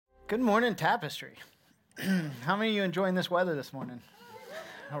Good morning, Tapestry. How many of you enjoying this weather this morning?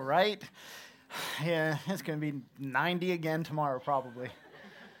 All right. Yeah, it's going to be 90 again tomorrow, probably.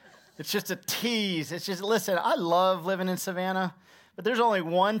 It's just a tease. Listen, I love living in Savannah, but there's only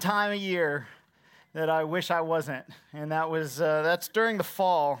one time a year that I wish I wasn't, and that's during the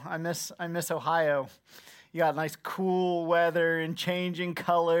fall. I miss Ohio. You got nice cool weather and changing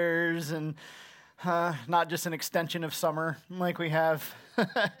colors and not just an extension of summer like we have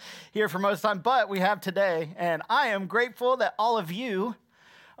here for most of the time, but we have today. And I am grateful that all of you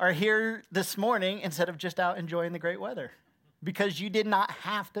are here this morning instead of just out enjoying the great weather, because you did not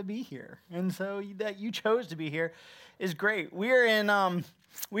have to be here. And so that you chose to be here is great. We're in the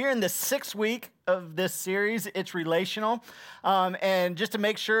 6th week of this series. It's relational. And just to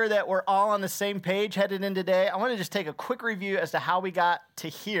make sure that we're all on the same page headed in today, I want to just take a quick review as to how we got to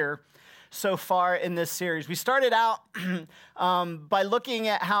here so far in this series. We started out by looking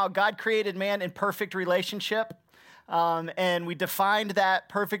at how God created man in perfect relationship. And we defined that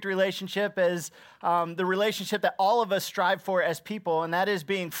perfect relationship as the relationship that all of us strive for as people, and that is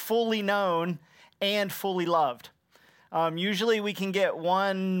being fully known and fully loved. Usually we can get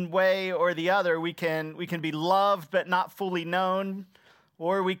one way or the other. We can be loved but not fully known,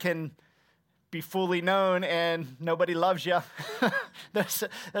 or we can be fully known and nobody loves you.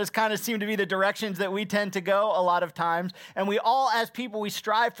 Those kind of seem to be the directions that we tend to go a lot of times. And we all, as people, we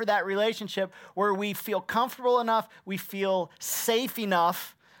strive for that relationship where we feel comfortable enough, we feel safe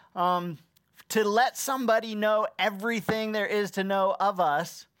enough to let somebody know everything there is to know of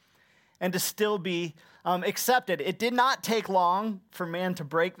us and to still be accepted. It did not take long for man to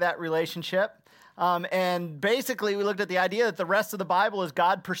break that relationship. And basically, we looked at the idea that the rest of the Bible is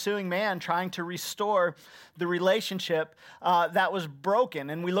God pursuing man, trying to restore the relationship that was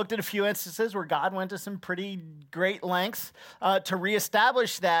broken. And we looked at a few instances where God went to some pretty great lengths to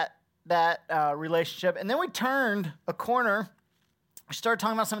reestablish that relationship. And then we turned a corner. We started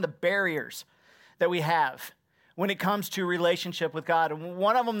talking about some of the barriers that we have when it comes to relationship with God. And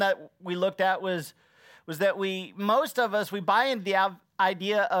one of them that we looked at was that most of us buy into the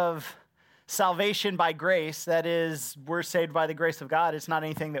idea of salvation by grace. That is, we're saved by the grace of God. It's not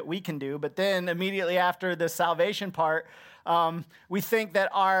anything that we can do. But then immediately after the salvation part, we think that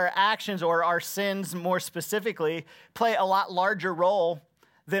our actions, or our sins more specifically, play a lot larger role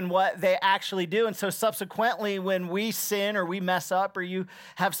than what they actually do. And so subsequently, when we sin or we mess up or you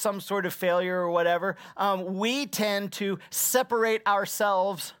have some sort of failure or whatever, we tend to separate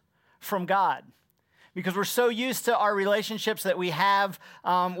ourselves from God, because we're so used to our relationships that we have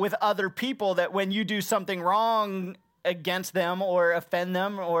with other people that when you do something wrong against them or offend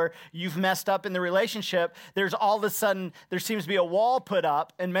them or you've messed up in the relationship, there's all of a sudden, there seems to be a wall put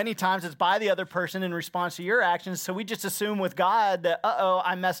up, and many times it's by the other person in response to your actions. So we just assume with God that,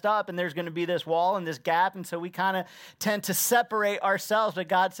 I messed up and there's going to be this wall and this gap, and so we kind of tend to separate ourselves, but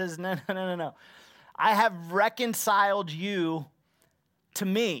God says, no. I have reconciled you to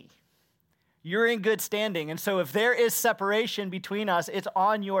me. You're in good standing. And so if there is separation between us, it's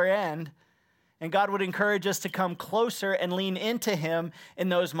on your end. And God would encourage us to come closer and lean into him in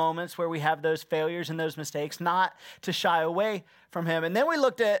those moments where we have those failures and those mistakes, not to shy away from him. And then we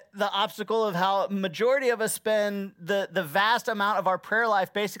looked at the obstacle of how majority of us spend the vast amount of our prayer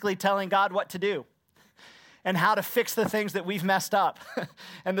life basically telling God what to do and how to fix the things that we've messed up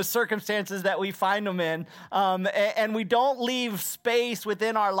and the circumstances that we find them in. And we don't leave space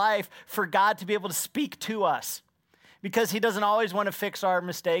within our life for God to be able to speak to us, because he doesn't always want to fix our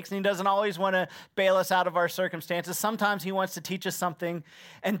mistakes and he doesn't always want to bail us out of our circumstances. Sometimes he wants to teach us something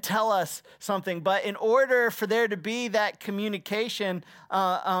and tell us something. But in order for there to be that communication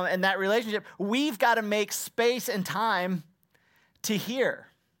and that relationship, we've got to make space and time to hear.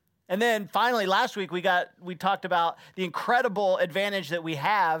 And then finally, last week, we talked about the incredible advantage that we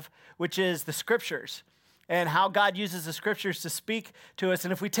have, which is the scriptures, and how God uses the scriptures to speak to us.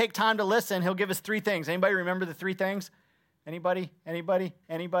 And if we take time to listen, he'll give us 3 things. Anybody remember the 3 things? Anybody?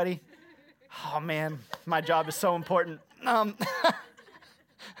 Oh man, my job is so important.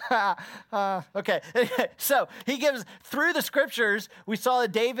 Okay, so he gives, through the scriptures, we saw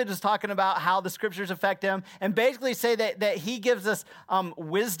that David was talking about how the scriptures affect him, and basically say that he gives us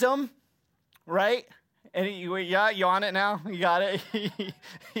wisdom, right? And you on it now? You got it?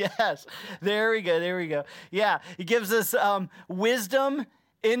 Yes, there we go. Yeah, he gives us wisdom,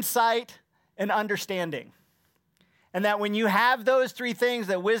 insight, and understanding. And that when you have those 3 things,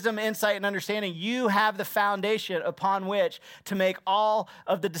 that wisdom, insight, and understanding, you have the foundation upon which to make all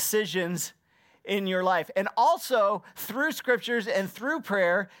of the decisions in your life. And also, through scriptures and through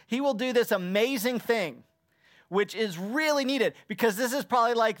prayer, he will do this amazing thing which is really needed because this is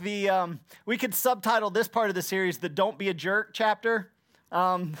probably like we could subtitle this part of the series the Don't Be a Jerk chapter.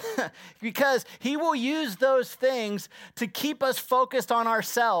 Because he will use those things to keep us focused on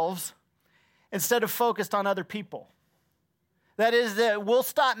ourselves instead of focused on other people. That is, that we'll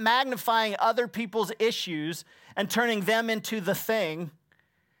stop magnifying other people's issues and turning them into the thing,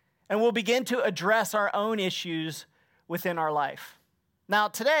 and we'll begin to address our own issues within our life. Now,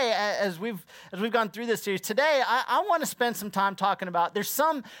 today, as we've gone through this series, today I want to spend some time talking about, there's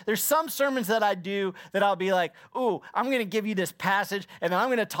some sermons that I do that I'll be like, ooh, I'm going to give you this passage, and then I'm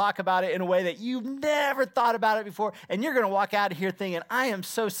going to talk about it in a way that you've never thought about it before, and you're going to walk out of here thinking, I am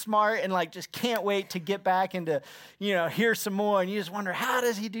so smart, and like just can't wait to get back and to, hear some more, and you just wonder, how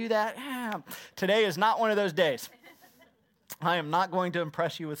does he do that? Today is not one of those days. I am not going to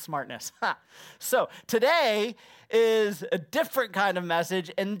impress you with smartness. So today is a different kind of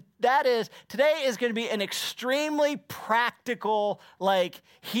message, and that is, today is going to be an extremely practical,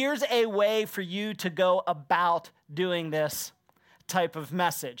 here's a way for you to go about doing this type of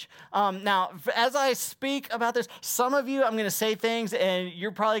message. Now, as I speak about this, some of you, I'm going to say things, and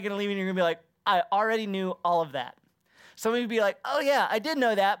you're probably going to leave and you're going to be like, I already knew all of that. Some of you be like, oh yeah, I did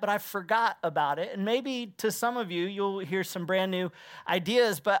know that, but I forgot about it. And maybe to some of you, you'll hear some brand new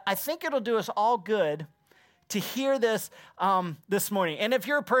ideas, but I think it'll do us all good to hear this this morning. And if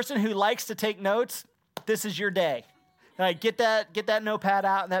you're a person who likes to take notes, this is your day. Get that notepad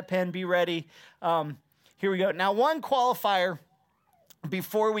out and that pen, be ready. Here we go. Now, one qualifier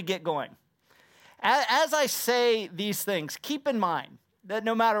before we get going. As I say these things, keep in mind that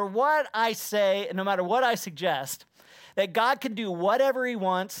no matter what I say and no matter what I suggest, that God can do whatever he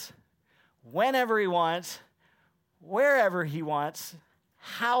wants, whenever he wants, wherever he wants,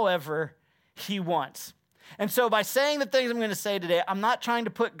 however he wants. And so by saying the things I'm going to say today, I'm not trying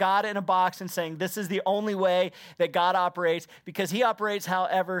to put God in a box and saying this is the only way that God operates, because he operates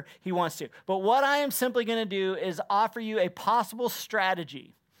however he wants to. But what I am simply going to do is offer you a possible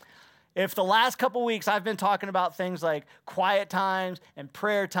strategy. If the last couple weeks I've been talking about things like quiet times and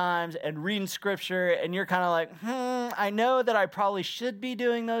prayer times and reading scripture, and you're kind of like, I know that I probably should be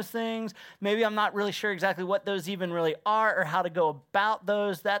doing those things. Maybe I'm not really sure exactly what those even really are or how to go about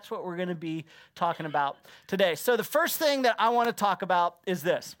those. That's what we're going to be talking about today. So the first thing that I want to talk about is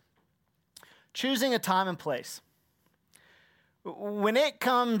this: choosing a time and place. When it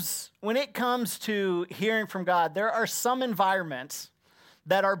comes to hearing from God, there are some environments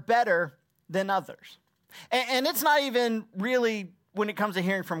that are better than others. And it's not even really when it comes to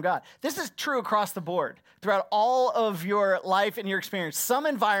hearing from God. This is true across the board throughout all of your life and your experience. Some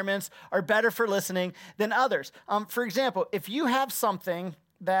environments are better for listening than others. For example, if you have something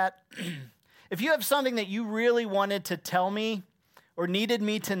that you really wanted to tell me or needed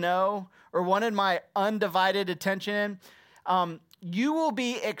me to know or wanted my undivided attention in, you will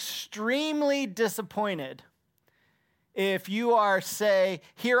be extremely disappointed if you are, say,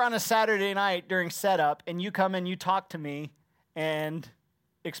 here on a Saturday night during setup and you come and you talk to me and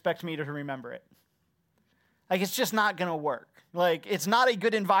expect me to remember it. It's just not going to work. It's not a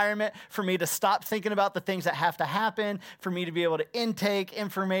good environment for me to stop thinking about the things that have to happen, for me to be able to intake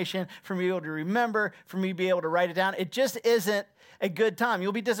information, for me to be able to remember, for me to be able to write it down. It just isn't a good time.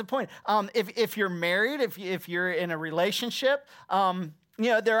 You'll be disappointed. If you're married, if you're in a relationship,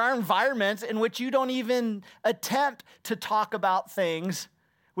 there are environments in which you don't even attempt to talk about things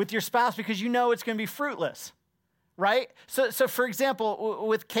with your spouse because you know it's going to be fruitless, right? So for example,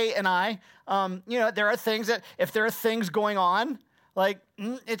 with Kate and I, there are things that if there are things going on,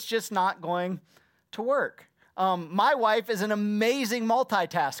 it's just not going to work. My wife is an amazing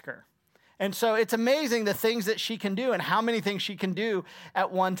multitasker. And so it's amazing the things that she can do and how many things she can do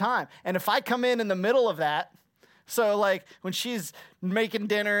at one time. And if I come in the middle of that, so when she's making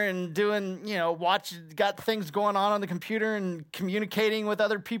dinner and doing, got things going on the computer and communicating with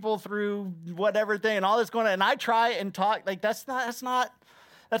other people through whatever thing and all this going on, and I try and talk, that's not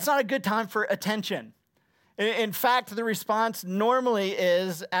a good time for attention. In fact, the response normally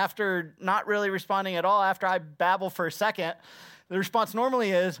is, after not really responding at all, after I babble for a second, the response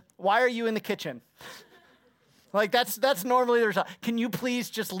normally is, why are you in the kitchen? That's normally the response. Can you please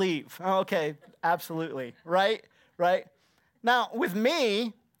just leave? Oh, okay, absolutely, right? Now, with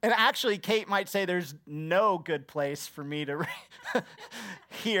me, and actually Kate might say there's no good place for me to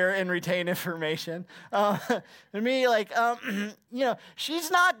hear and retain information. Me,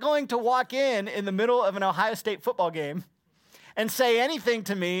 she's not going to walk in the middle of an Ohio State football game and say anything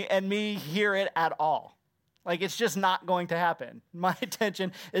to me and me hear it at all. It's just not going to happen. My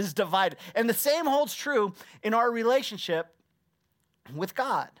attention is divided. And the same holds true in our relationship with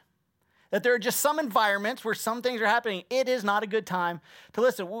God. that there are just some environments where some things are happening. It is not a good time to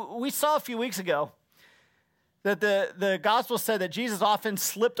listen. We saw a few weeks ago that the gospel said that Jesus often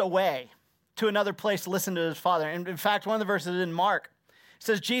slipped away to another place to listen to his Father. And in fact, one of the verses in Mark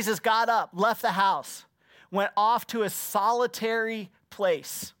says Jesus got up, left the house, went off to a solitary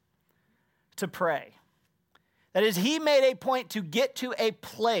place to pray. That is, he made a point to get to a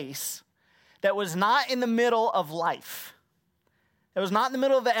place that was not in the middle of life. It was not in the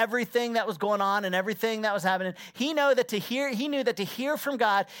middle of everything that was going on and everything that was happening. He knew that to hear from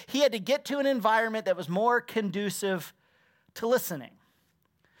God, he had to get to an environment that was more conducive to listening.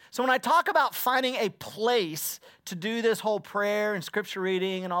 So when I talk about finding a place to do this whole prayer and scripture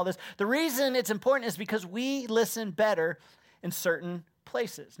reading and all this, the reason it's important is because we listen better in certain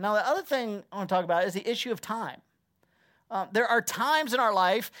places. Now, the other thing I want to talk about is the issue of time. There are times in our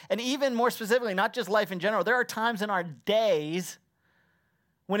life, and even more specifically, not just life in general, there are times in our days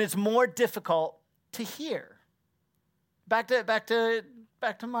when it's more difficult to hear. Back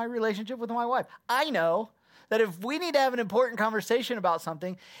to my relationship with my wife. I know that if we need to have an important conversation about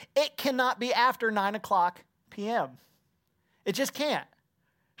something, it cannot be after 9 o'clock p.m. It just can't.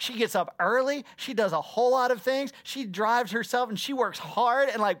 She gets up early. She does a whole lot of things. She drives herself and she works hard.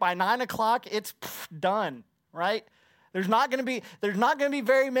 And like by 9 o'clock, it's done, right? There's not going to be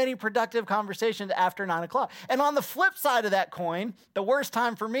very many productive conversations after 9 o'clock. And on the flip side of that coin, the worst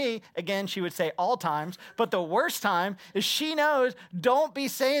time for me, again, she would say all times, but the worst time is she knows, don't be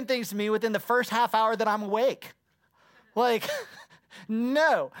saying things to me within the first half hour that I'm awake. Like,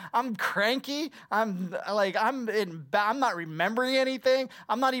 no, I'm cranky. I'm not remembering anything.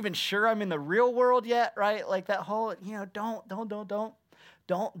 I'm not even sure I'm in the real world yet, right? Like that whole,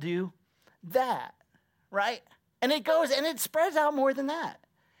 don't do that, right? And it goes and it spreads out more than that.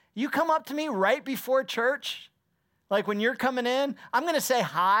 You come up to me right before church, like when you're coming in, I'm going to say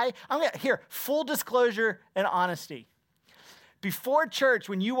hi. Here, full disclosure and honesty. Before church,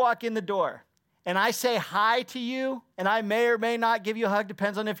 when you walk in the door and I say hi to you, and I may or may not give you a hug,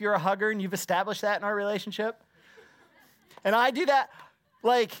 depends on if you're a hugger and you've established that in our relationship. And I do that,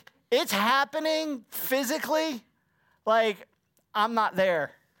 like it's happening physically, like I'm not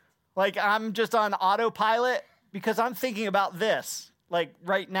there. Like I'm just on autopilot. Because I'm thinking about this, like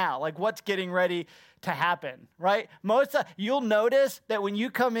right now, like what's getting ready to happen, right? You'll notice that when you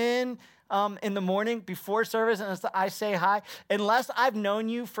come in the morning before service and I say hi, unless I've known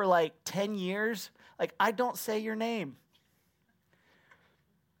you for like 10 years, like I don't say your name.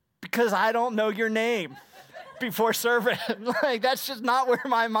 Because I don't know your name before service. Like that's just not where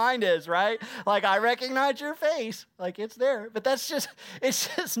my mind is, right? Like I recognize your face, like it's there, but it's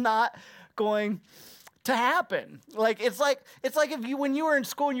just not going to happen. Like it's like when you were in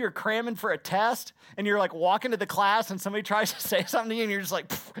school and you were cramming for a test and you're like walking to the class and somebody tries to say something to you and you're just like,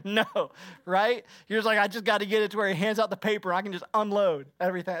 no, right? You're just like, I just got to get it to where he hands out the paper and I can just unload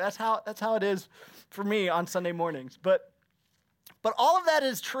everything. That's how it is for me on Sunday mornings. But all of that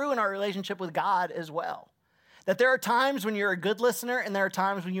is true in our relationship with God as well. That there are times when you're a good listener and there are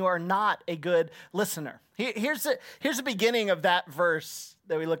times when you are not a good listener. Here's the beginning of that verse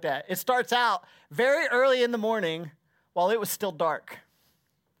that we looked at. It starts out very early in the morning while it was still dark.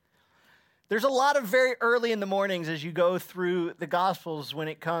 There's a lot of very early in the mornings as you go through the Gospels when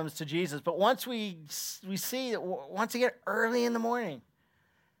it comes to Jesus. But once we see that once again early in the morning,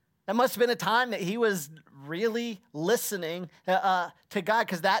 that must have been a time that he was really listening to God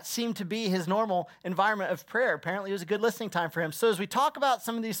because that seemed to be his normal environment of prayer. Apparently, it was a good listening time for him. So as we talk about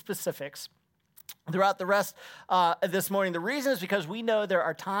some of these specifics throughout the rest of this morning, the reason is because we know there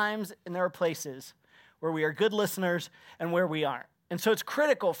are times and there are places where we are good listeners and where we aren't. And so it's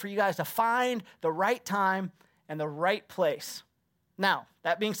critical for you guys to find the right time and the right place. Now,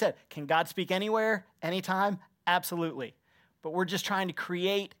 that being said, can God speak anywhere, anytime? Absolutely. But we're just trying to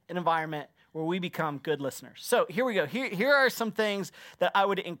create an environment where we become good listeners. So here we go. Here are some things that I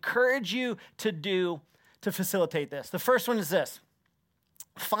would encourage you to do to facilitate this. The first one is this.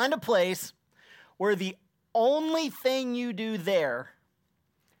 Find a place where the only thing you do there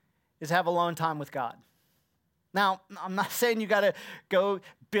is have alone time with God. Now, I'm not saying you got to go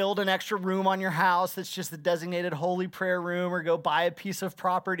build an extra room on your house that's just the designated holy prayer room, or go buy a piece of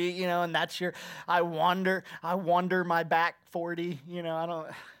property, and that's your, I wander my back 40, I don't,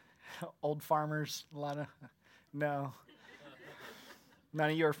 old farmers, no. None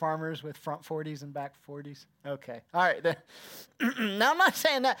of you are farmers with front 40s and back 40s? Okay. All right. Now, I'm not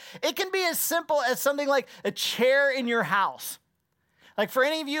saying that. It can be as simple as something like a chair in your house. Like for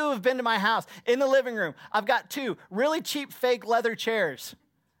any of you who have been to my house, in the living room, I've got 2 really cheap fake leather chairs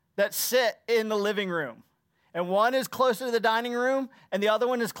that sit in the living room. And one is closer to the dining room, and the other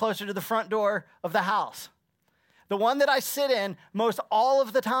one is closer to the front door of the house. The one that I sit in most all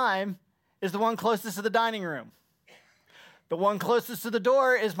of the time is the one closest to the dining room. The one closest to the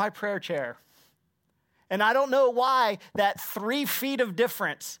door is my prayer chair. And I don't know why that 3 feet of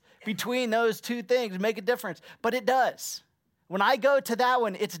difference between those two things make a difference, but it does. When I go to that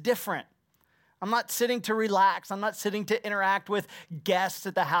one, it's different. I'm not sitting to relax. I'm not sitting to interact with guests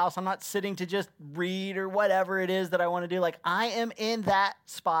at the house. I'm not sitting to just read or whatever it is that I want to do. Like, I am in that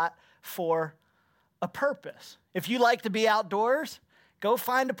spot for a purpose. If you like to be outdoors, go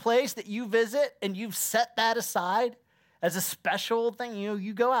find a place that you visit and you've set that aside as a special thing.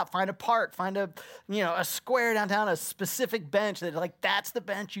 You go out, find a park, find a square downtown, a specific bench that that's the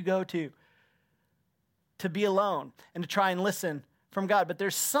bench you go to be alone and to try and listen from God. But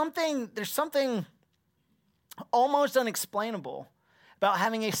there's something almost unexplainable about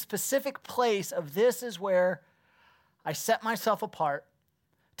having a specific place of this is where I set myself apart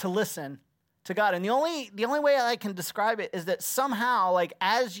to listen to God. And the only way I can describe it is that somehow, like,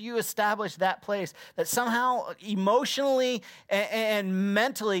 as you establish that place, that somehow emotionally and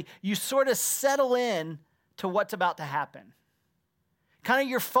mentally you sort of settle in to what's about to happen. Kind of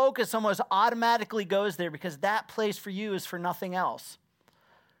your focus almost automatically goes there because that place for you is for nothing else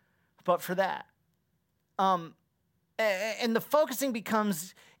but for that. And the focusing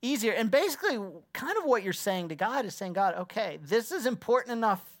becomes easier. And basically, kind of what you're saying to God is saying, God, okay, this is important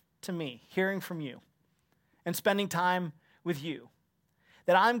enough to me, hearing from you and spending time with you,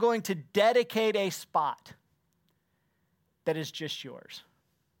 that I'm going to dedicate a spot that is just yours.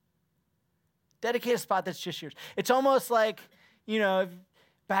 Dedicate a spot that's just yours. It's almost like,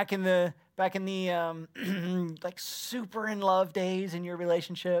 back in the like super in love days in your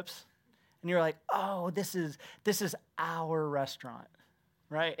relationships, and you're like, oh, this is our restaurant,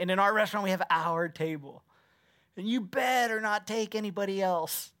 right? And in our restaurant, we have our table. And you better not take anybody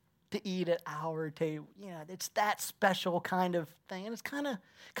else to eat at our table. It's that special kind of thing. And it's kind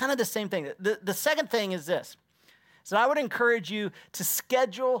of the same thing. The second thing is this. So I would encourage you to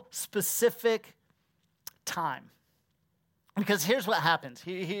schedule specific time. Because here's what happens.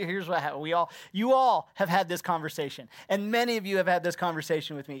 Here's what happens. You all have had this conversation, and many of you have had this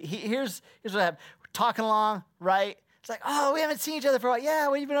conversation with me. Here's what happened. We're talking along, right? It's like, oh, we haven't seen each other for a while. Yeah,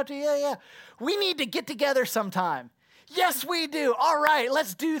 what have you been up to? Yeah. We need to get together sometime. Yes, we do. All right,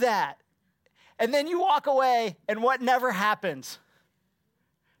 let's do that. And then you walk away, and what never happens?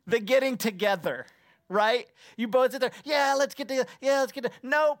 The getting together, right? You both sit there. Yeah, let's get together. Yeah, let's get together.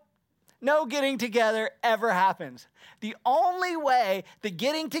 Nope. No getting together ever happens. The only way the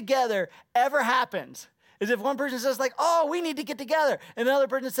getting together ever happens is if one person says like, oh, we need to get together. And another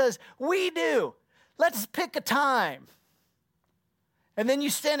person says, we do. Let's pick a time. And then you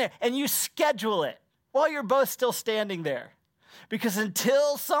stand there and you schedule it while you're both still standing there. Because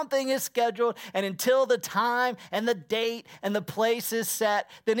until something is scheduled and until the time and the date and the place is set,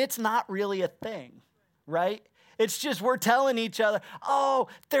 then it's not really a thing, right? It's just we're telling each other, oh,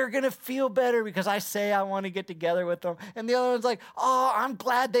 they're going to feel better because I say I want to get together with them. And the other one's like, oh, I'm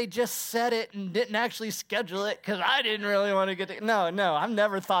glad they just said it and didn't actually schedule it because I didn't really want to get together. No, I've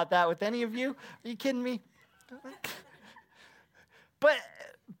never thought that with any of you. Are you kidding me? But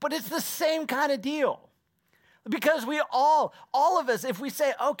it's the same kind of deal. Because we all of us, if we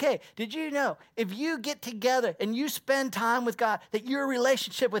say, okay, did you know, if you get together and you spend time with God, that your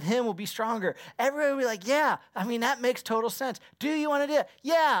relationship with him will be stronger. Everybody will be like, yeah, that makes total sense. Do you want to do it?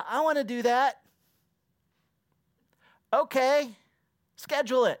 Yeah, I want to do that. Okay,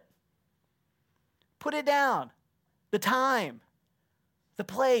 schedule it. Put it down. The time, the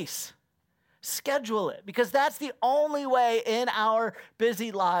place. Schedule it. Because that's the only way in our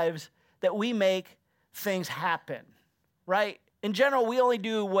busy lives that we make things happen, right? In general, we only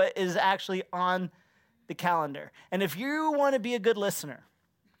do what is actually on the calendar. And if you want to be a good listener,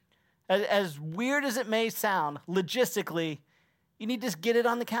 as weird as it may sound, logistically, you need to just get it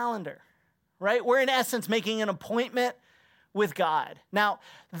on the calendar, right? We're in essence making an appointment with God. Now,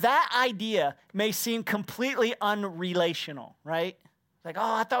 that idea may seem completely unrelational, right? Like,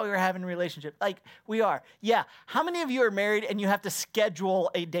 oh, I thought we were having a relationship. Like, we are. Yeah. How many of you are married and you have to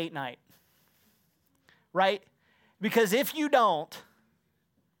schedule a date night? Right? Because if you don't,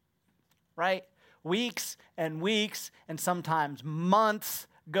 right, weeks and sometimes months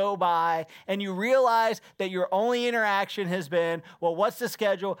go by and you realize that your only interaction has been, well, what's the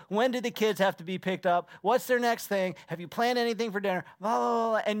schedule? When do the kids have to be picked up? What's their next thing? Have you planned anything for dinner? Blah, blah,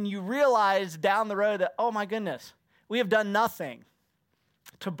 blah. And you realize down the road that, oh my goodness, we have done nothing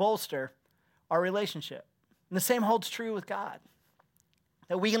to bolster our relationship. And the same holds true with God.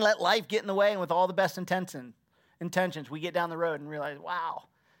 That we can let life get in the way and with all the best intentions, intentions, we get down the road and realize, wow,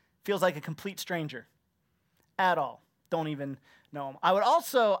 feels like a complete stranger at all. Don't even know him. I would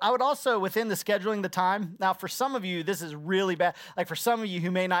also within the scheduling the time. Now, for some of you, this is really bad. Like for some of you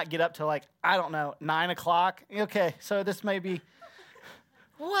who may not get up till 9 o'clock. Okay, so this may be,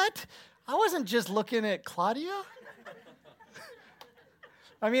 what? I wasn't just looking at Claudia.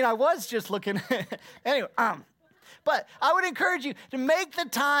 I mean, I was just looking at, anyway, but I would encourage you to make the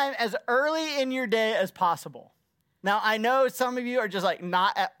time as early in your day as possible. Now, I know some of you are just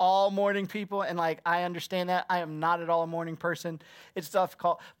not at all morning people, and I understand that. I am not at all a morning person. It's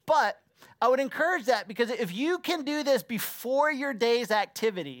difficult. But I would encourage that because if you can do this before your day's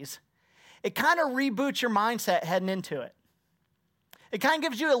activities, it kind of reboots your mindset heading into it. It kind of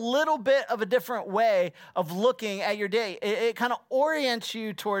gives you a little bit of a different way of looking at your day. It kind of orients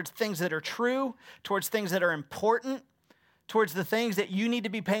you towards things that are true, towards things that are important, towards the things that you need to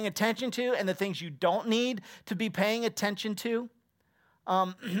be paying attention to and the things you don't need to be paying attention to.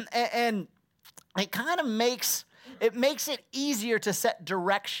 And it kind of makes it easier to set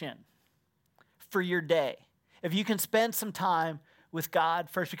direction for your day if you can spend some time with God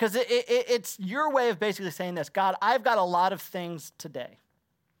first, because it's your way of basically saying this: God, I've got a lot of things today.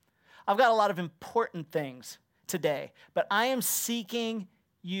 I've got a lot of important things today, but I am seeking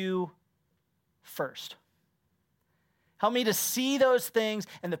you first. Help me to see those things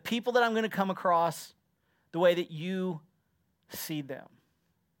and the people that I'm going to come across the way that you see them.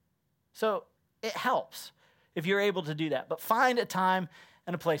 So it helps if you're able to do that, but find a time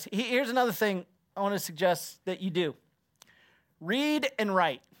and a place. Here's another thing I want to suggest that you do. Read and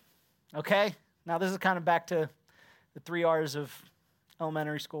write, okay? Now, this is kind of back to the 3 R's of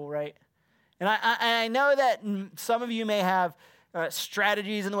elementary school, right? And I know that some of you may have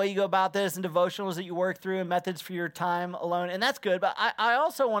strategies in the way you go about this and devotionals that you work through and methods for your time alone, and that's good. But I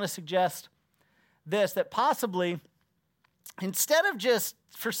also want to suggest this, that possibly instead of just,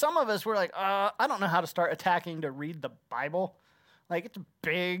 for some of us, we're I don't know how to start attacking to read the Bible. It's a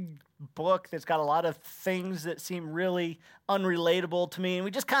big book that's got a lot of things that seem really unrelatable to me.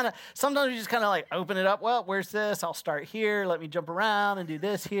 And sometimes we just open it up. Well, where's this? I'll start here. Let me jump around and do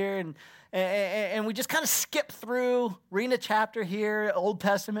this here. And we just kind of skip through, reading a chapter here, Old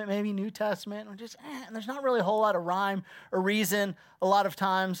Testament, maybe New Testament. And and there's not really a whole lot of rhyme or reason a lot of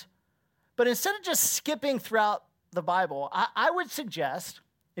times. But instead of just skipping throughout the Bible, I would suggest,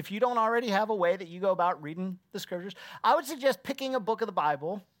 if you don't already have a way that you go about reading the scriptures, I would suggest picking a book of the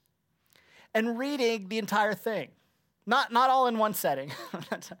Bible and reading the entire thing. Not all in one setting.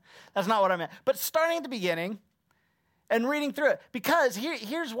 That's not what I meant. But starting at the beginning and reading through it. Because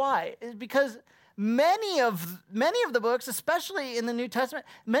here's why. Is because many of the books, especially in the New Testament,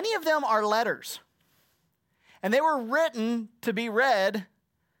 many of them are letters. And they were written to be read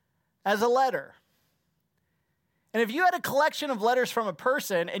as a letter. And if you had a collection of letters from a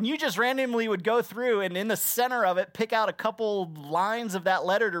person and you just randomly would go through and in the center of it pick out a couple lines of that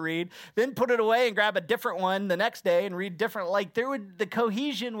letter to read, then put it away and grab a different one the next day and read different, the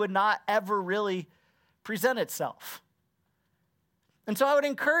cohesion would not ever really present itself. And so I would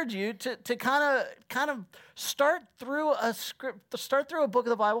encourage you to kind of start through a book of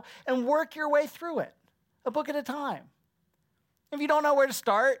the Bible and work your way through it, a book at a time. If you don't know where to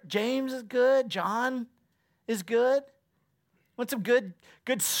start, James is good, John is good. Want some good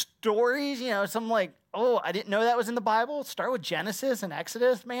stories? Some I didn't know that was in the Bible. Start with Genesis and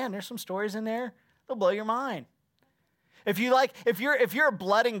Exodus. Man, there's some stories in there. They'll blow your mind. If you're a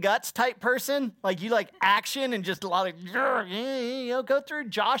blood and guts type person, you like action and just a lot of, go through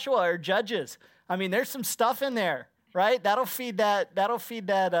Joshua or Judges. I mean, there's some stuff in there, right? That'll feed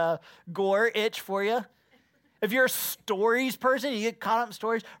that gore itch for you. If you're a stories person, you get caught up in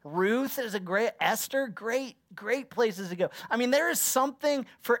stories. Ruth is Esther, great places to go. I mean, there is something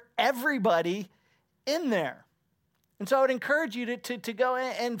for everybody in there. And so I would encourage you to go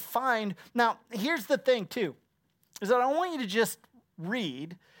and find. Now, here's the thing, too, is that I don't want you to just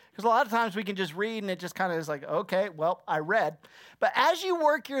read, because a lot of times we can just read and it just kind of is okay, well, I read. But as you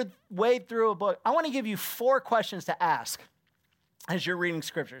work your way through a book, I want to give you 4 questions to ask as you're reading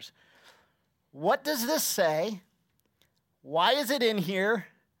scriptures. What does this say? Why is it in here?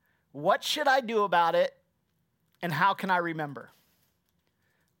 What should I do about it? And how can I remember?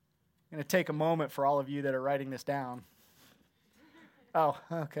 I'm going to take a moment for all of you that are writing this down. Oh,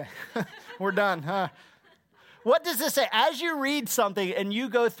 okay. We're done, huh? What does this say? As you read something and you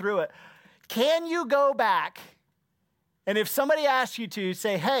go through it, can you go back? And if somebody asks you to,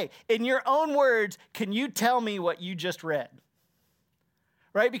 say, hey, in your own words, can you tell me what you just read?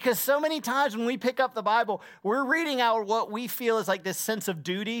 right? Because so many times when we pick up the Bible, we're reading out what we feel is like this sense of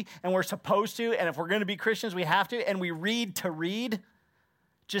duty, and we're supposed to, and if we're going to be Christians, we have to, and we read to read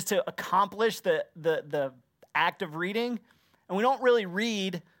just to accomplish the act of reading, and we don't really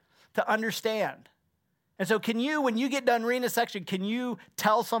read to understand. And so can you, when you get done reading a section, can you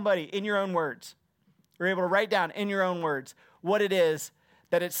tell somebody in your own words, or able to write down in your own words what it is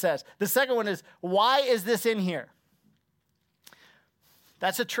that it says? The second one is, why is this in here?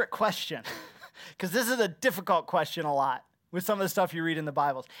 That's a trick question, because this is a difficult question a lot with some of the stuff you read in the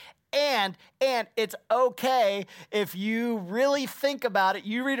Bibles. And it's okay if you really think about it,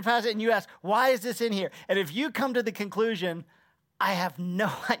 you read a passage and you ask, why is this in here? And if you come to the conclusion, I have no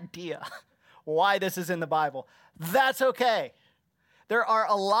idea why this is in the Bible, that's okay. There are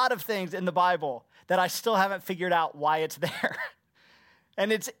a lot of things in the Bible that I still haven't figured out why it's there.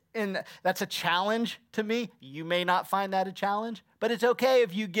 And that's a challenge to me. You may not find that a challenge, but it's okay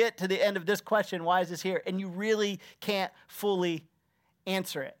if you get to the end of this question, why is this here? And you really can't fully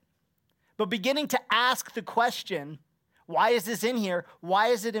answer it. But beginning to ask the question, why is this in here? Why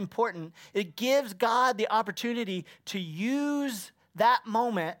is it important? It gives God the opportunity to use that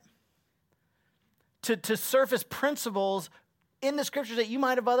moment to surface principles in the scriptures that you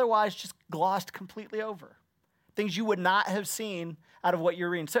might have otherwise just glossed completely over. Things you would not have seen out of what you're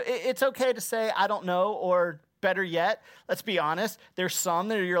reading. So it's okay to say, I don't know, or better yet, let's be honest, there's some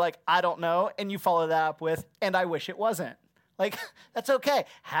that you're like, I don't know, and you follow that up with, and I wish it wasn't. Like, that's okay.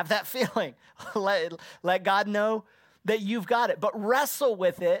 Have that feeling. Let God know that you've got it, but wrestle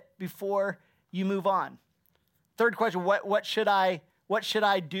with it before you move on. Third question, what should I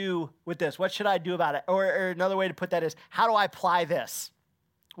do with this? What should I do about it? Or another way to put that is, how do I apply this?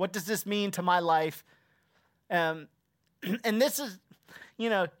 What does this mean to my life? And this is,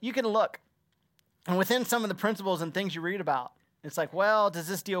 you can look. And within some of the principles and things you read about, it's like, well, does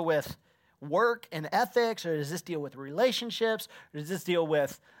this deal with work and ethics? Or does this deal with relationships? Or does this deal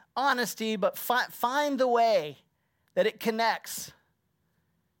with honesty? But find the way that it connects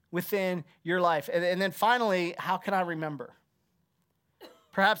within your life. And then finally, how can I remember?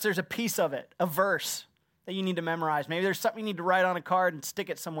 Perhaps there's a piece of it, a verse that you need to memorize. Maybe there's something you need to write on a card and stick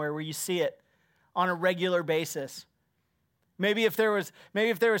it somewhere where you see it on a regular basis. Maybe if there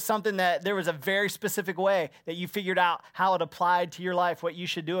was something that there was a very specific way that you figured out how it applied to your life, what you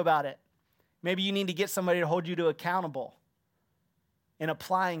should do about it. Maybe you need to get somebody to hold you to accountable in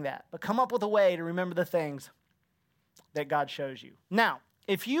applying that. But come up with a way to remember the things that God shows you. Now,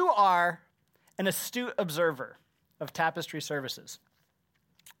 if you are an astute observer of Tapestry services,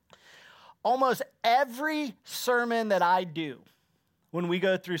 almost every sermon that I do when we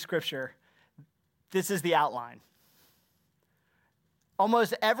go through Scripture, this is the outline.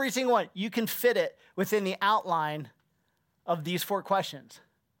 Almost every single one, you can fit it within the outline of these 4 questions.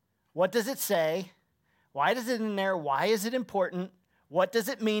 What does it say? Why is it in there? Why is it important? What does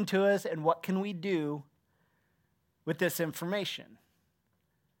it mean to us? And what can we do with this information?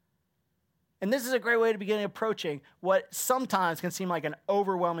 And this is a great way to begin approaching what sometimes can seem like an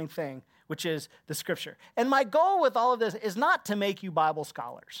overwhelming thing, which is the Scripture. And my goal with all of this is not to make you Bible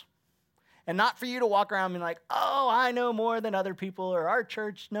scholars. And not for you to walk around being like, oh, I know more than other people, or our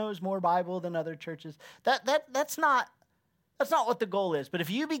church knows more Bible than other churches. That's not what the goal is. But if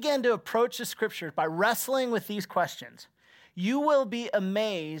you begin to approach the Scriptures by wrestling with these questions, you will be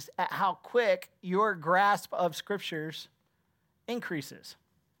amazed at how quick your grasp of Scriptures increases.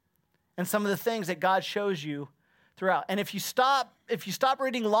 And some of the things that God shows you throughout. And if you stop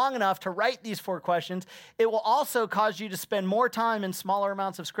reading long enough to write these 4 questions, it will also cause you to spend more time in smaller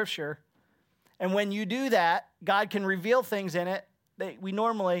amounts of Scripture. And when you do that, God can reveal things in it that we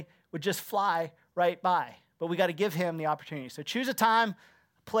normally would just fly right by. But we got to give him the opportunity. So choose a time,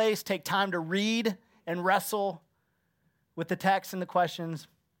 a place, take time to read and wrestle with the text and the questions.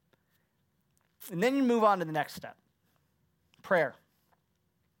 And then you move on to the next step. Prayer.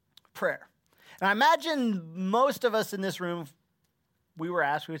 And I imagine most of us in this room, we were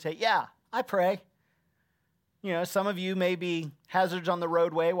asked, we would say, yeah, I pray. Some of you may be hazards on the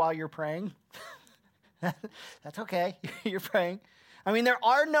roadway while you're praying. That's okay. You're praying. I mean, there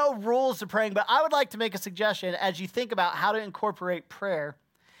are no rules to praying, but I would like to make a suggestion as you think about how to incorporate prayer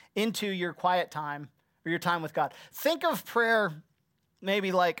into your quiet time or your time with God. Think of prayer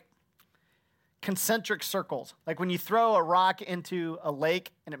maybe like concentric circles. Like when you throw a rock into a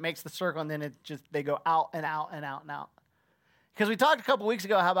lake and it makes the circle and then they go out and out and out and out. Because we talked a couple weeks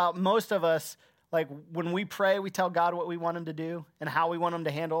ago how about most of us, like when we pray, we tell God what we want him to do and how we want him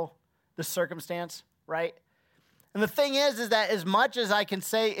to handle the circumstance, right? And the thing is that as much as I can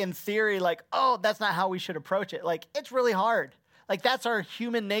say in theory, like, oh, that's not how we should approach it, like, it's really hard. Like that's our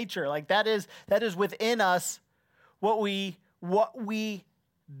human nature. Like that is within us what we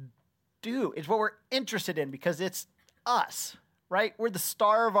do. It's what we're interested in because it's us, right? We're the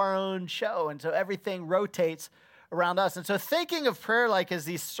star of our own show. And so everything rotates around us. And so thinking of prayer like as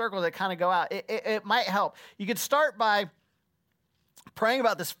these circles that kind of go out, it might help. You could start by praying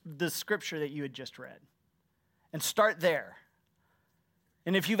about this scripture that you had just read and start there.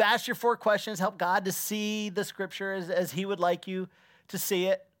 And if you've asked your 4 questions, help God to see the scripture as he would like you to see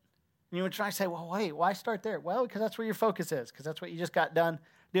it. And you would try to say, well, wait, why start there? Well, because that's where your focus is, because that's what you just got done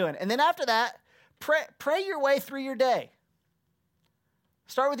doing. And then after that, pray your way through your day.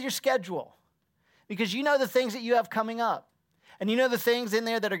 Start with your schedule, because you know the things that you have coming up. And you know the things in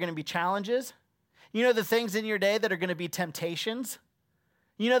there that are going to be challenges. You know the things in your day that are going to be temptations.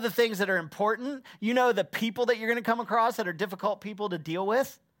 You know the things that are important. You know the people that you're going to come across that are difficult people to deal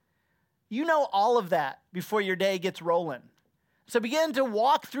with. You know all of that before your day gets rolling. So begin to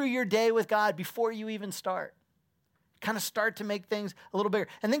walk through your day with God before you even start. Kind of start to make things a little bigger.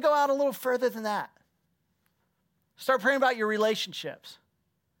 And then go out a little further than that. Start praying about your relationships.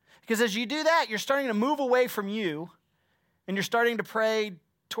 Because as you do that, you're starting to move away from you and you're starting to pray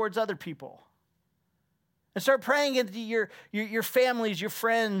towards other people. And start praying into your families, your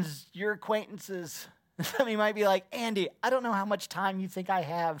friends, your acquaintances. Some of you might be like, Andy, I don't know how much time you think I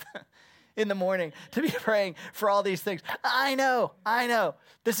have in the morning to be praying for all these things. I know.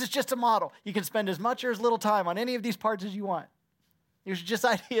 This is just a model. You can spend as much or as little time on any of these parts as you want. There's just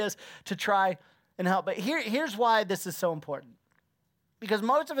ideas to try and help. But here's why this is so important. Because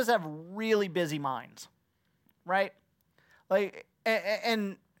most of us have really busy minds, right? Like,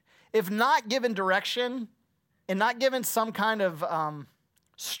 and if not given direction and not given some kind of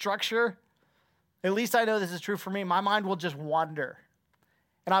structure, at least I know this is true for me, my mind will just wander.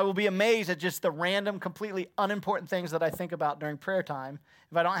 And I will be amazed at just the random, completely unimportant things that I think about during prayer time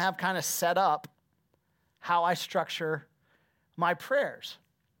if I don't have kind of set up how I structure my prayers.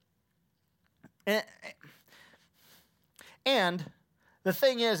 And the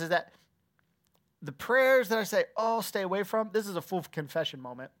thing is that the prayers that I say, stay away from, this is a full confession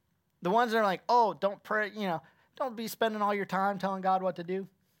moment. The ones that are like, don't pray, don't be spending all your time telling God what to do.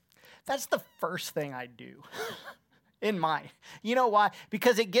 That's the first thing I do in mine. You know why?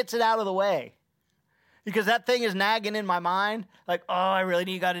 Because it gets it out of the way. Because that thing is nagging in my mind, like, I really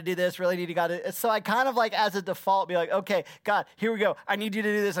need God to do this, really need God to. So I kind of like, as a default, be like, okay, God, here we go. I need you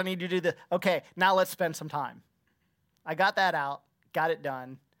to do this. I need you to do this. Okay, now let's spend some time. I got that out, got it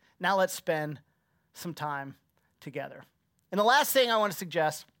done. Now let's spend some time together. And the last thing I want to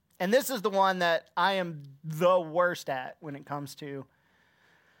suggest, and this is the one that I am the worst at when it comes to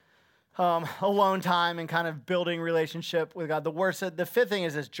alone time and kind of building relationship with God. The fifth thing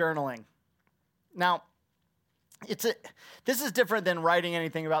is this journaling. Now, this is different than writing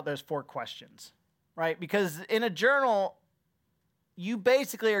anything about those 4 questions, right? Because in a journal, you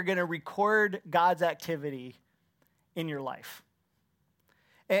basically are going to record God's activity in your life.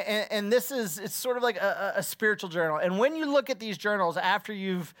 And it's sort of like a spiritual journal. And when you look at these journals after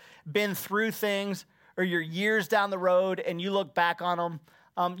you've been through things or you're years down the road and you look back on them,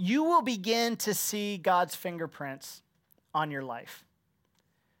 you will begin to see God's fingerprints on your life.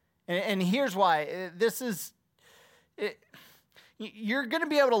 And here's why. You're going to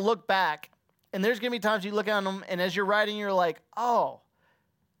be able to look back, and there's going to be times you look at them, and as you're writing, you're like,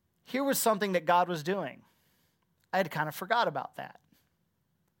 here was something that God was doing. I had kind of forgot about that.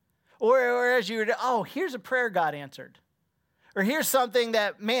 Or as you were, here's a prayer God answered. Or here's something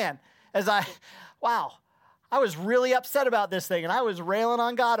that, man, I was really upset about this thing, and I was railing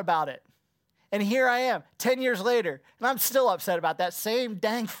on God about it. And here I am, 10 years later, and I'm still upset about that same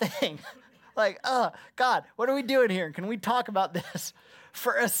dang thing. Like, God, what are we doing here? Can we talk about this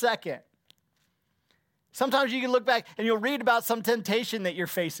for a second? Sometimes you can look back, and you'll read about some temptation that you're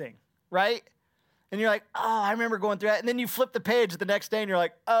facing, right? And you're like, I remember going through that. And then you flip the page the next day and you're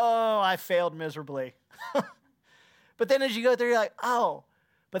like, I failed miserably. But then as you go through, you're like,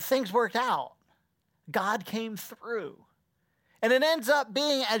 but things worked out. God came through. And it ends up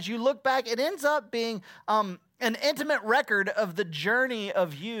being, as you look back, it ends up being an intimate record of the journey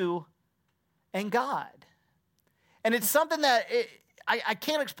of you and God. And it's something that I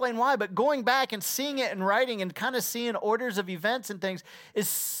can't explain why, but going back and seeing it and writing and kind of seeing orders of events and things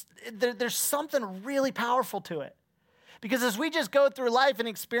there's something really powerful to it. Because as we just go through life and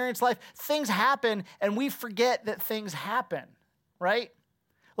experience life, things happen and we forget that things happen, right?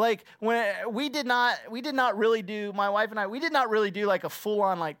 Like when we did not really do, my wife and I, we did not really do like a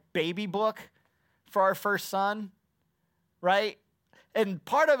full-on like baby book for our first son, right? And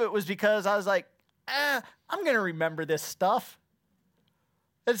part of it was because I was like, I'm going to remember this stuff.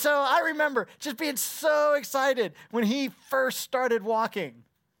 And so I remember just being so excited when he first started walking.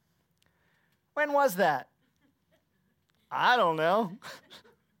 When was that? I don't know.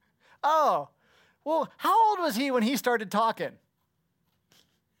 Oh, well, how old was he when he started talking?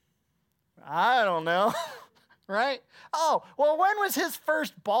 I don't know. Right? Oh, well, when was his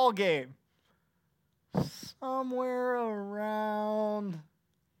first ball game? Somewhere around,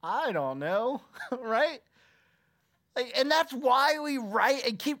 I don't know, right? And that's why we write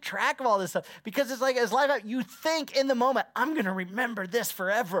and keep track of all this stuff. Because it's like, as life, you think in the moment, I'm going to remember this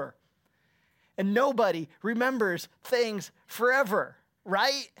forever. And nobody remembers things forever,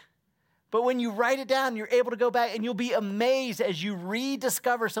 right? But when you write it down, you're able to go back and you'll be amazed as you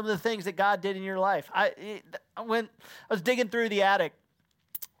rediscover some of the things that God did in your life. I was digging through the attic,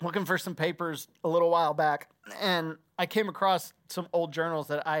 looking for some papers a little while back, and I came across some old journals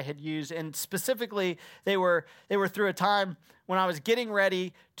that I had used, and specifically they were through a time when I was getting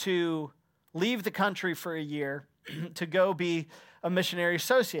ready to leave the country for a year to go be a missionary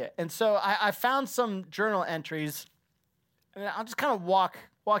associate. And so I found some journal entries, and I'll just kind of walk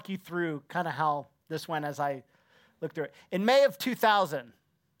you through kind of how this went as I looked through it. In May of 2000,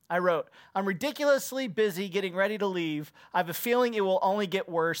 I wrote, "I'm ridiculously busy getting ready to leave. I have a feeling it will only get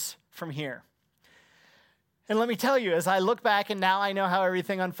worse from here." And let me tell you, as I look back and now I know how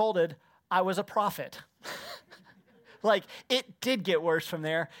everything unfolded, I was a prophet. Like, it did get worse from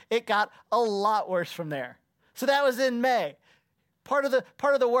there. It got a lot worse from there. So that was in May. Part of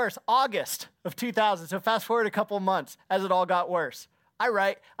the worst, August of 2000. So fast forward a couple months as it all got worse. I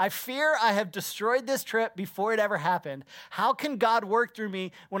write, "I fear I have destroyed this trip before it ever happened. How can God work through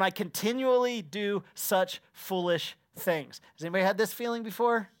me when I continually do such foolish things?" Has anybody had this feeling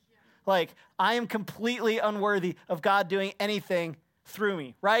before? Yeah. Like, I am completely unworthy of God doing anything through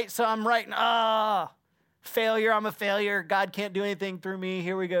me, right? So I'm writing, failure, I'm a failure. God can't do anything through me.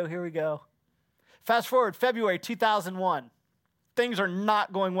 Here we go. Fast forward, February 2001. Things are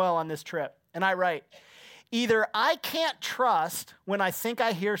not going well on this trip. And I write, "Either I can't trust when I think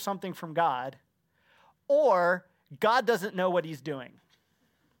I hear something from God, or God doesn't know what he's doing.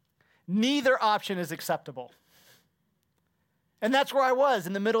 Neither option is acceptable." And that's where I was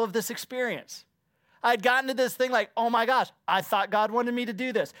in the middle of this experience. I had gotten to this thing like, oh my gosh, I thought God wanted me to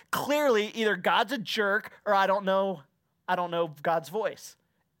do this. Clearly, either God's a jerk or I don't know God's voice.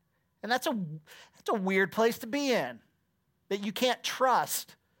 And that's a weird place to be in, that you can't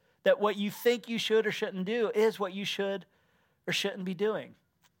trust that what you think you should or shouldn't do is what you should or shouldn't be doing.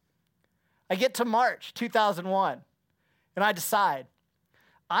 I get to March 2001, and I decide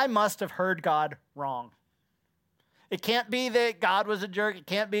I must have heard God wrong. It can't be that God was a jerk. It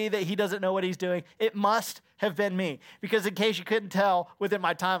can't be that he doesn't know what he's doing. It must have been me. Because in case you couldn't tell within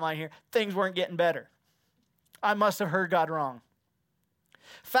my timeline here, things weren't getting better. I must have heard God wrong.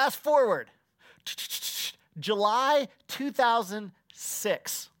 Fast forward, July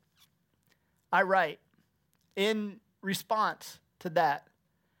 2006. I write, in response to that,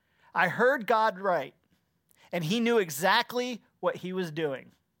 "I heard God right, and he knew exactly what he was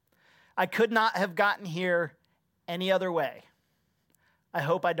doing. I could not have gotten here any other way. I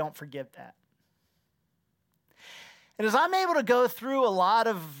hope I don't forget that." And as I'm able to go through a lot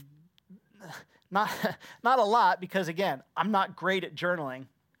of, not a lot, because again, I'm not great at journaling,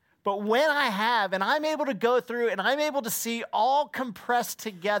 but when I have, and I'm able to go through, and I'm able to see all compressed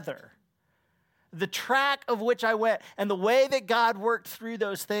together, the track of which I went and the way that God worked through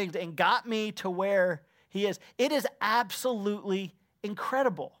those things and got me to where he is, it is absolutely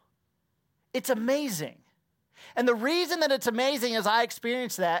incredible. It's amazing. And the reason that it's amazing as I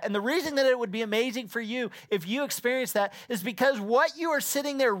experienced that, and the reason that it would be amazing for you if you experience that, is because what you are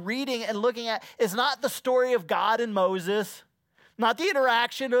sitting there reading and looking at is not the story of God and Moses, not the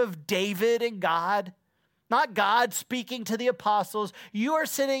interaction of David and God, not God speaking to the apostles. You are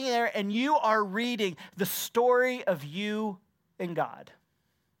sitting there and you are reading the story of you and God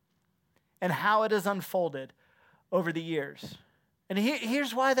and how it has unfolded over the years. And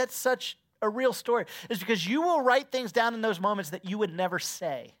here's why that's such a real story, is because you will write things down in those moments that you would never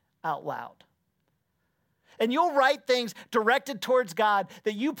say out loud. And you'll write things directed towards God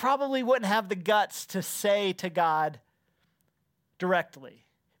that you probably wouldn't have the guts to say to God directly,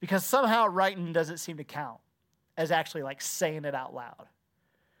 because somehow writing doesn't seem to count as actually like saying it out loud.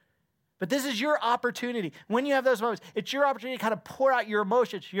 But this is your opportunity. When you have those moments, it's your opportunity to kind of pour out your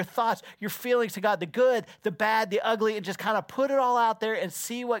emotions, your thoughts, your feelings to God, the good, the bad, the ugly, and just kind of put it all out there and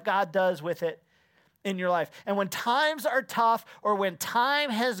see what God does with it in your life. And when times are tough or when time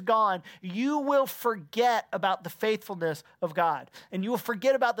has gone, you will forget about the faithfulness of God. And you will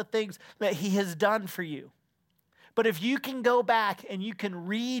forget about the things that he has done for you. But if you can go back and you can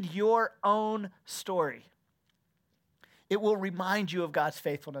read your own story, it will remind you of God's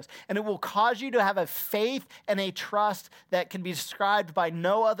faithfulness, and it will cause you to have a faith and a trust that can be described by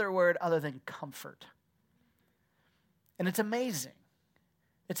no other word other than comfort. And it's amazing.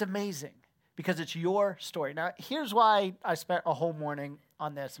 It's amazing because it's your story. Now, here's why I spent a whole morning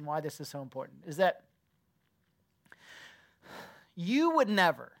on this and why this is so important, is that you would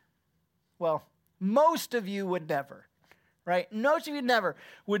never, well, most of you would never, right? Most of you never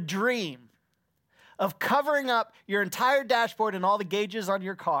would dream of covering up your entire dashboard and all the gauges on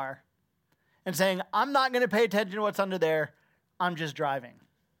your car and saying, I'm not going to pay attention to what's under there. I'm just driving.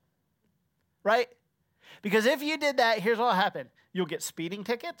 Right? Because if you did that, here's what will happen. You'll get speeding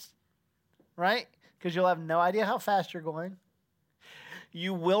tickets, right? Because you'll have no idea how fast you're going.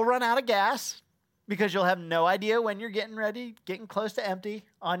 You will run out of gas because you'll have no idea when you're getting close to empty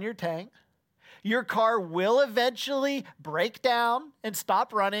on your tank. Your car will eventually break down and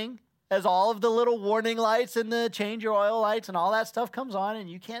stop running as all of the little warning lights and the change your oil lights and all that stuff comes on and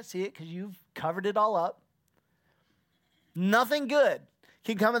you can't see it because you've covered it all up. Nothing good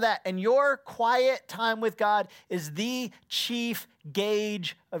can come of that. And your quiet time with God is the chief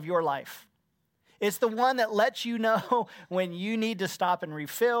gauge of your life. It's the one that lets you know when you need to stop and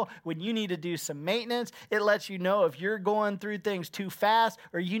refill, when you need to do some maintenance. It lets you know if you're going through things too fast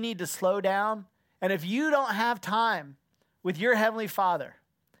or you need to slow down. And if you don't have time with your Heavenly Father,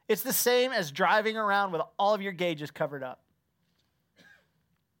 it's the same as driving around with all of your gauges covered up.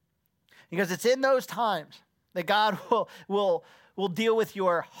 Because it's in those times that God will deal with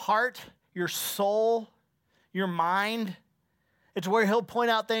your heart, your soul, your mind. It's where he'll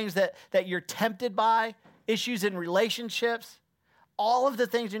point out things that you're tempted by, issues in relationships, all of the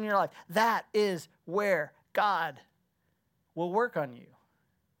things in your life. That is where God will work on you.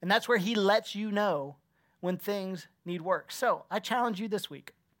 And that's where he lets you know when things need work. So I challenge you this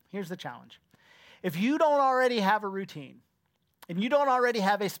week. Here's the challenge. If you don't already have a routine and you don't already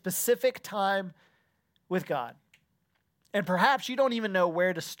have a specific time with God, and perhaps you don't even know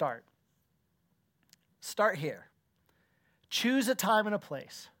where to start here. Choose a time and a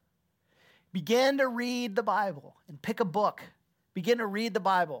place. Begin to read the Bible and pick a book. Begin to read the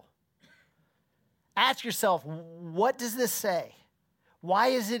Bible. Ask yourself, what does this say? Why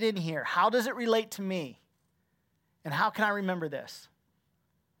is it in here? How does it relate to me? And how can I remember this?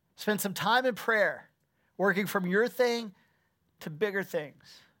 Spend some time in prayer, working from your thing to bigger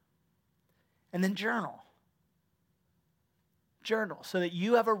things. And then journal. Journal so that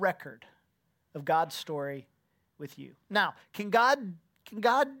you have a record of God's story with you. Now, can God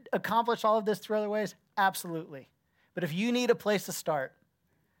accomplish all of this through other ways? Absolutely. But if you need a place to start,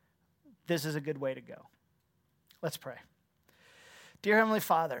 this is a good way to go. Let's pray. Dear Heavenly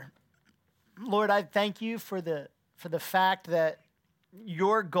Father, Lord, I thank you for the fact that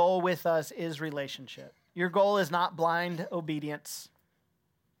your goal with us is relationship. Your goal is not blind obedience.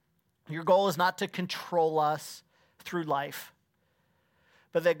 Your goal is not to control us through life,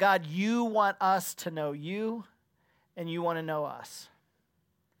 but that God, you want us to know you and you want to know us.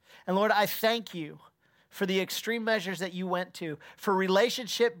 And Lord, I thank you for the extreme measures that you went to for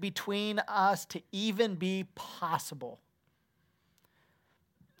relationship between us to even be possible.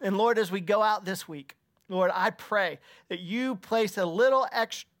 And Lord, as we go out this week, Lord, I pray that you place a little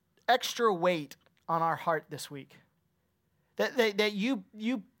extra weight on our heart this week. That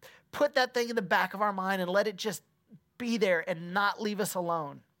you put that thing in the back of our mind and let it just be there and not leave us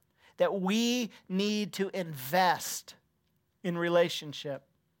alone. That we need to invest in relationship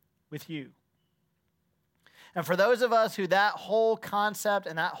with you. And for those of us who that whole concept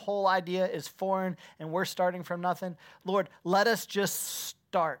and that whole idea is foreign and we're starting from nothing, Lord, let us just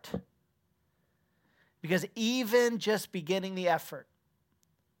start. Because even just beginning the effort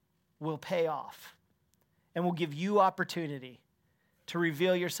will pay off and will give you opportunity to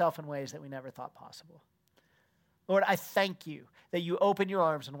reveal yourself in ways that we never thought possible. Lord, I thank you that you open your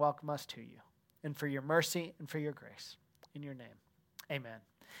arms and welcome us to you, and for your mercy and for your grace. In your name, amen.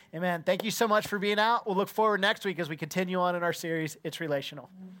 Amen. Thank you so much for being out. We'll look forward next week as we continue on in our series, It's Relational.